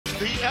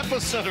the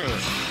epicenter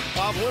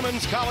of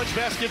women's college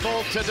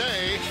basketball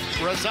today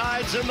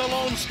resides in the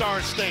Lone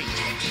Star State.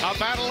 A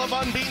battle of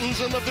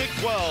unbeatens in the Big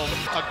 12.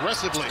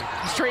 Aggressively.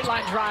 Straight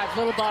line drive,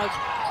 little bug.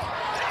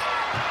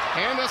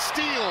 And a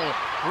steal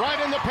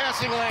right in the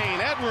passing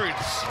lane.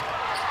 Edwards.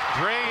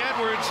 Dre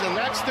Edwards, and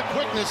that's the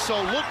quickness.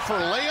 So look for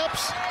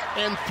layups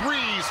and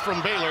threes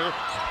from Baylor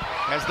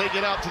as they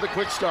get out to the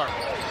quick start.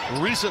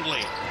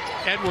 Recently,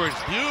 Edwards,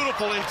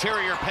 beautiful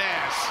interior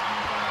pass.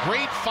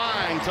 Great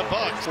find to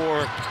Buck for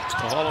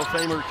the Hall of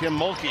Famer Kim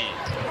Mulkey.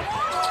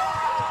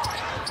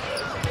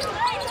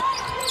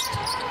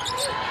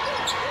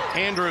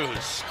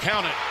 Andrews,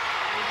 count it.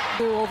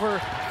 Over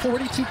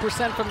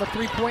 42% from the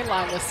three-point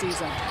line this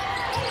season.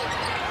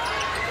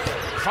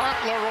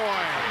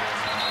 Fauntleroy,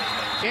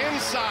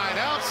 inside,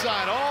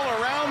 outside,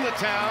 all around the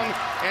town,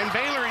 and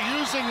Baylor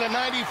using the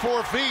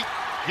 94 feet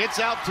gets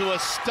out to a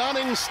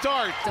stunning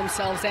start.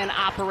 Themselves and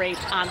operate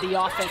on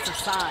the offensive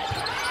side.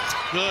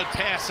 Good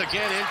pass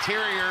again,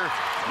 interior,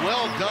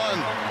 well done.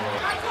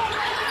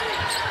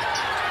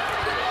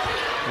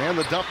 And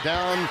the dump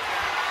down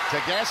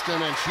to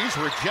Gaston, and she's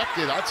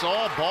rejected. That's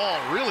all ball,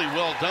 really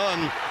well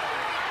done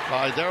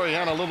by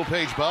Dariana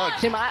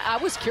Littlepage-Buggs. Tim, I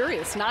was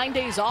curious. 9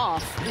 days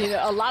off. You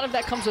know, a lot of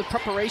that comes with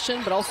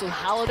preparation, but also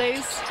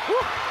holidays. Woo.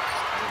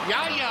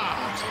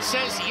 Yaya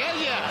says,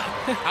 yeah.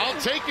 I'll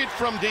take it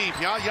from deep.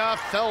 Yaya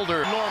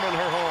Felder. Norman,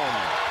 her home.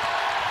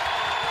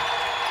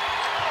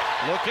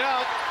 Look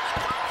out.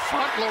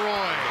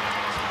 Fauntleroy.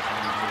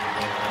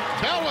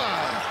 Bella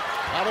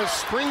out of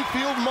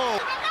Springfield Mo.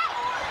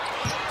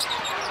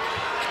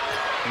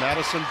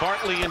 Madison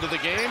Bartley into the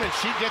game, and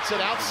she gets it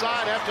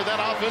outside after that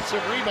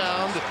offensive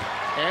rebound.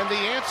 And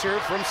the answer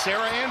from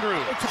Sarah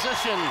Andrews.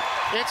 Position,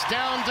 it's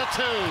down to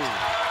 2.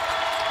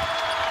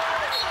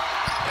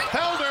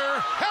 Felder,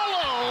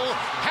 hello,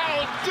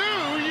 how do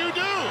you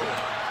do?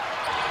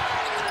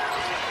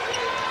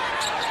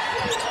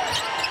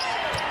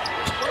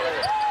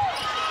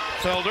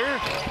 Felder.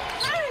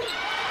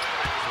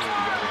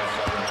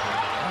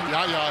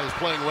 Yaya is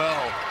playing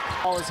well.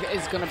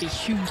 Is going to be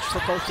huge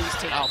for both these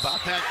teams. How about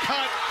that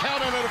cut?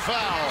 Counting it a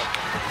foul.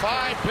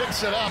 5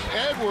 picks it up.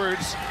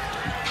 Edwards.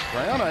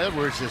 Brianna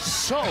Edwards is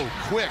so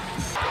quick.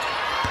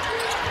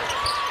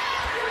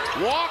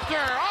 Walker.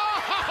 Oh!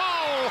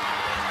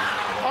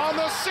 On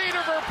the seat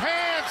of her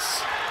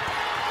pants.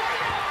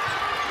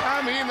 I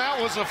mean, that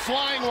was a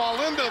flying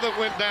Walinda that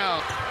went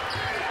down.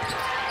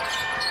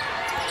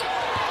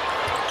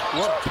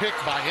 What a pick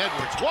by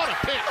Edwards. What a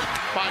pick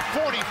by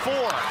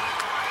 44.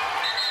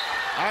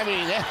 I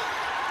mean,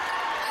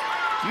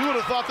 you would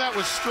have thought that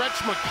was Stretch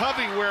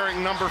McCovey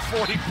wearing number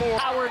 44.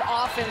 Powered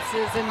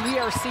offenses, and we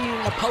are seeing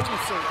the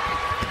potency.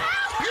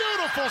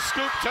 Beautiful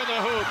scoop to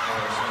the hoop.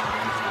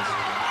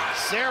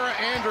 Sarah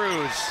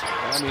Andrews.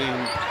 I mean,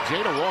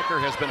 Jada Walker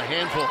has been a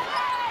handful.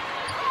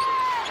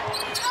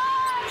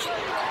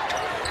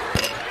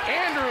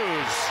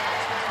 Andrews.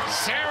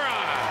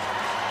 Sarah.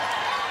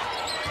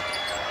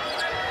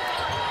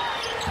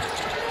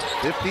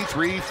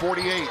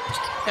 53-48.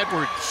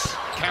 Edwards.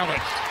 Count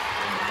it.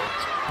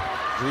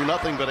 Drew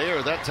nothing but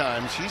air that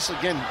time. She's,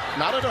 again,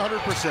 not at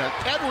 100%.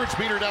 Edwards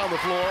beat her down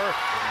the floor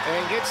and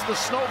gets the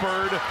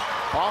snowbird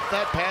off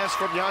that pass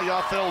from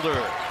Yaya Felder.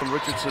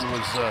 Richardson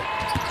was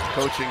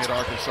coaching at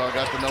Arkansas.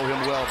 Got to know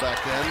him well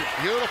back then.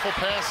 Beautiful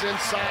pass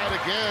inside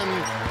again.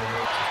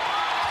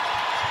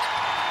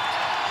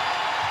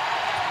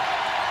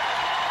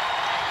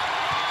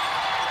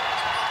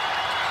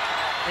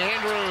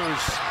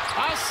 Andrews,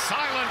 a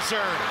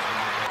silencer.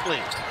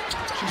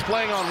 She's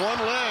playing on one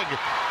leg.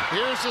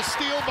 Here's a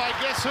steal by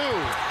guess who?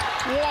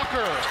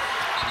 Walker.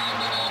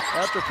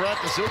 After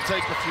practice, he'll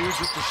take the fuse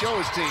just to show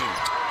his team.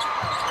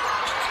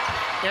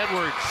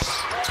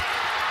 Edwards.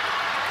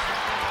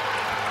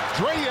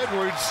 Dre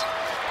Edwards.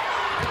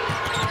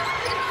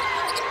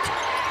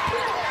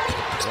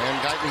 And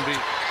Guyton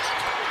beat.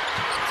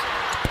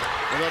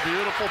 With a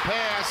beautiful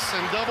pass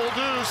and double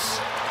deuce.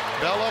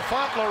 Bella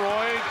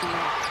Fauntleroy.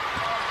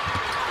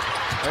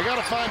 They got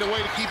to find a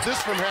way to keep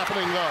this from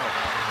happening, though.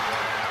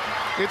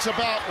 It's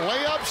about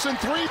layups and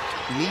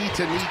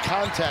knee-to-knee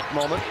contact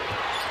moment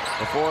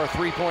before a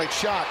three-point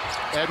shot.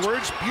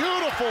 Edwards,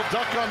 beautiful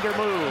duck under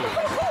move.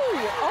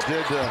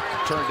 Did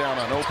turn down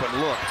an open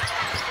look.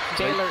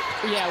 Baylor,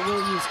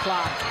 will use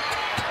clock.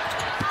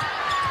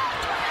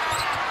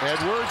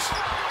 Edwards,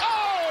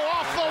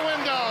 off the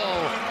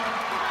window.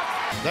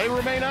 They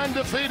remain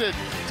undefeated.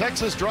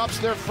 Texas drops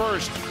their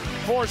first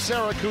for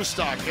Sarah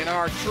Kustok and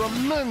our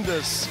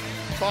tremendous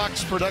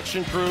Fox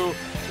production crew.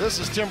 This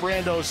is Tim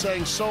Brando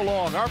saying so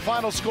long. Our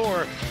final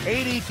score,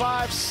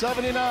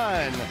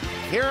 85-79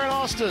 here in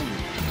Austin.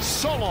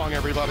 So long,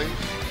 everybody.